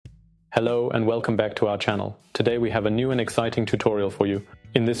Hello and welcome back to our channel. Today we have a new and exciting tutorial for you.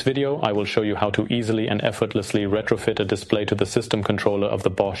 In this video I will show you how to easily and effortlessly retrofit a display to the system controller of the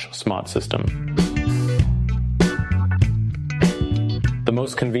Bosch Smart System. The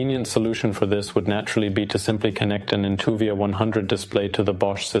most convenient solution for this would naturally be to simply connect an EBIKE24 display to the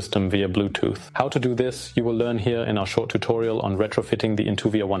Bosch system via Bluetooth. How to do this you will learn here in our short tutorial on retrofitting the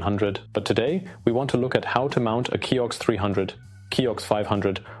EBIKE24, but today we want to look at how to mount a Kiox 300, Kiox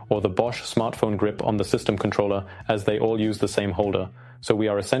 500 or the Bosch SmartphoneGrip on the system controller, as they all use the same holder. So we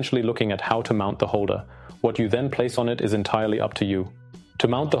are essentially looking at how to mount the holder. What you then place on it is entirely up to you. To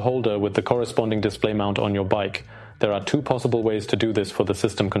mount the holder with the corresponding display mount on your bike, there are two possible ways to do this for the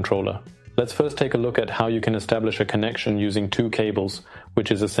system controller. Let's first take a look at how you can establish a connection using two cables,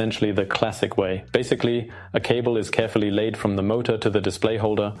 which is essentially the classic way. Basically, a cable is carefully laid from the motor to the display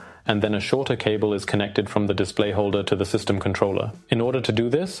holder, and then a shorter cable is connected from the display holder to the system controller. In order to do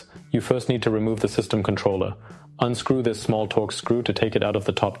this, you first need to remove the system controller. Unscrew this small Torx screw to take it out of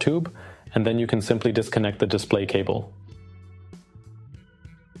the top tube, and then you can simply disconnect the display cable.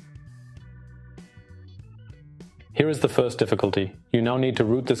 Here is the first difficulty. You now need to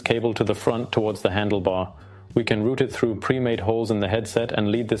route this cable to the front towards the handlebar. We can route it through pre-made holes in the headset and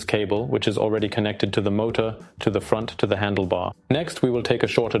lead this cable, which is already connected to the motor, to the front to the handlebar. Next, we will take a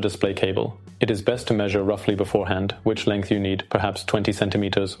shorter display cable. It is best to measure roughly beforehand which length you need, perhaps 20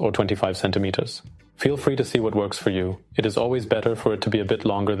 centimeters or 25 centimeters. Feel free to see what works for you. It is always better for it to be a bit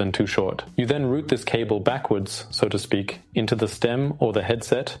longer than too short. You then route this cable backwards, so to speak, into the stem or the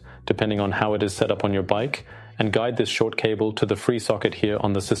headset, depending on how it is set up on your bike, and guide this short cable to the free socket here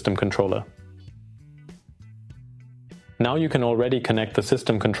on the system controller. Now you can already connect the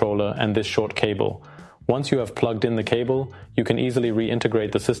system controller and this short cable. Once you have plugged in the cable, you can easily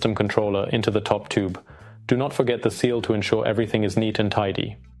reintegrate the system controller into the top tube. Do not forget the seal to ensure everything is neat and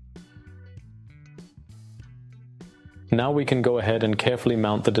tidy. Now we can go ahead and carefully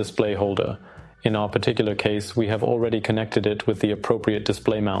mount the display holder. In our particular case, we have already connected it with the appropriate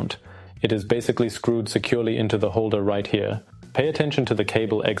display mount. It is basically screwed securely into the holder right here. Pay attention to the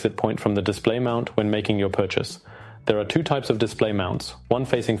cable exit point from the display mount when making your purchase. There are two types of display mounts, one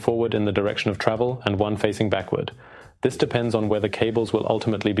facing forward in the direction of travel and one facing backward. This depends on where the cables will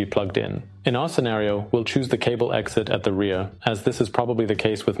ultimately be plugged in. In our scenario, we'll choose the cable exit at the rear, as this is probably the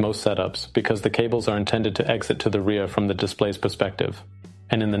case with most setups, because the cables are intended to exit to the rear from the display's perspective.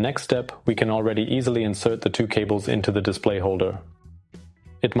 And in the next step, we can already easily insert the two cables into the display holder.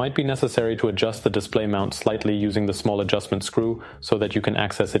 It might be necessary to adjust the display mount slightly using the small adjustment screw so that you can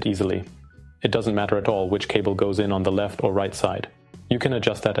access it easily. It doesn't matter at all which cable goes in on the left or right side. You can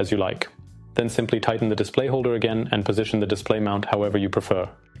adjust that as you like. Then simply tighten the display holder again and position the display mount however you prefer.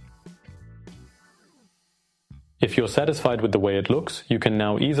 If you're satisfied with the way it looks, you can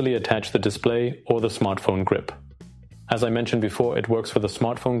now easily attach the display or the smartphone grip. As I mentioned before, it works for the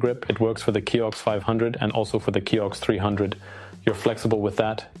smartphone grip, it works for the Kiox 500 and also for the Kiox 300. You're flexible with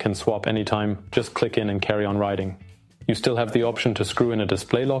that, can swap anytime, just click in and carry on riding. You still have the option to screw in a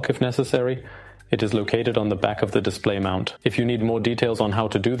display lock if necessary. It is located on the back of the display mount. If you need more details on how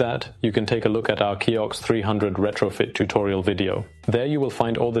to do that, you can take a look at our Kiox 300 retrofit tutorial video. There you will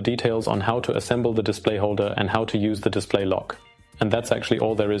find all the details on how to assemble the display holder and how to use the display lock. And that's actually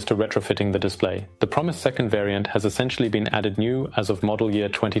all there is to retrofitting the display. The promised second variant has essentially been added new as of model year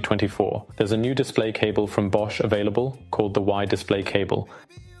 2024. There's a new display cable from Bosch available called the Y display cable.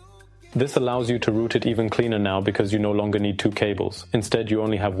 This allows you to route it even cleaner now because you no longer need two cables. Instead, you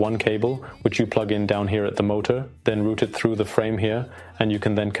only have one cable, which you plug in down here at the motor, then route it through the frame here, and you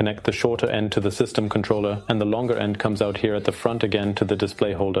can then connect the shorter end to the system controller, and the longer end comes out here at the front again to the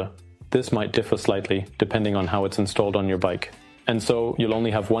display holder. This might differ slightly, depending on how it's installed on your bike. And so you'll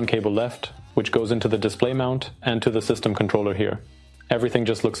only have one cable left, which goes into the display mount and to the system controller here. Everything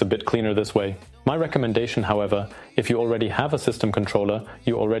just looks a bit cleaner this way. My recommendation, however, if you already have a system controller,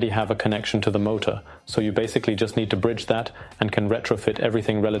 you already have a connection to the motor, so you basically just need to bridge that and can retrofit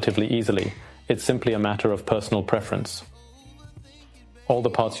everything relatively easily. It's simply a matter of personal preference. All the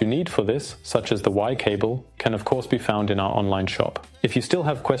parts you need for this, such as the Y cable, can of course be found in our online shop. If you still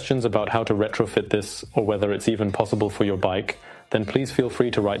have questions about how to retrofit this or whether it's even possible for your bike, then please feel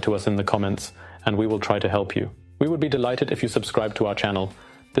free to write to us in the comments and we will try to help you. We would be delighted if you subscribe to our channel.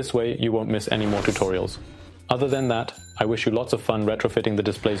 This way you won't miss any more tutorials. Other than that, I wish you lots of fun retrofitting the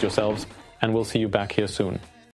displays yourselves, and we'll see you back here soon.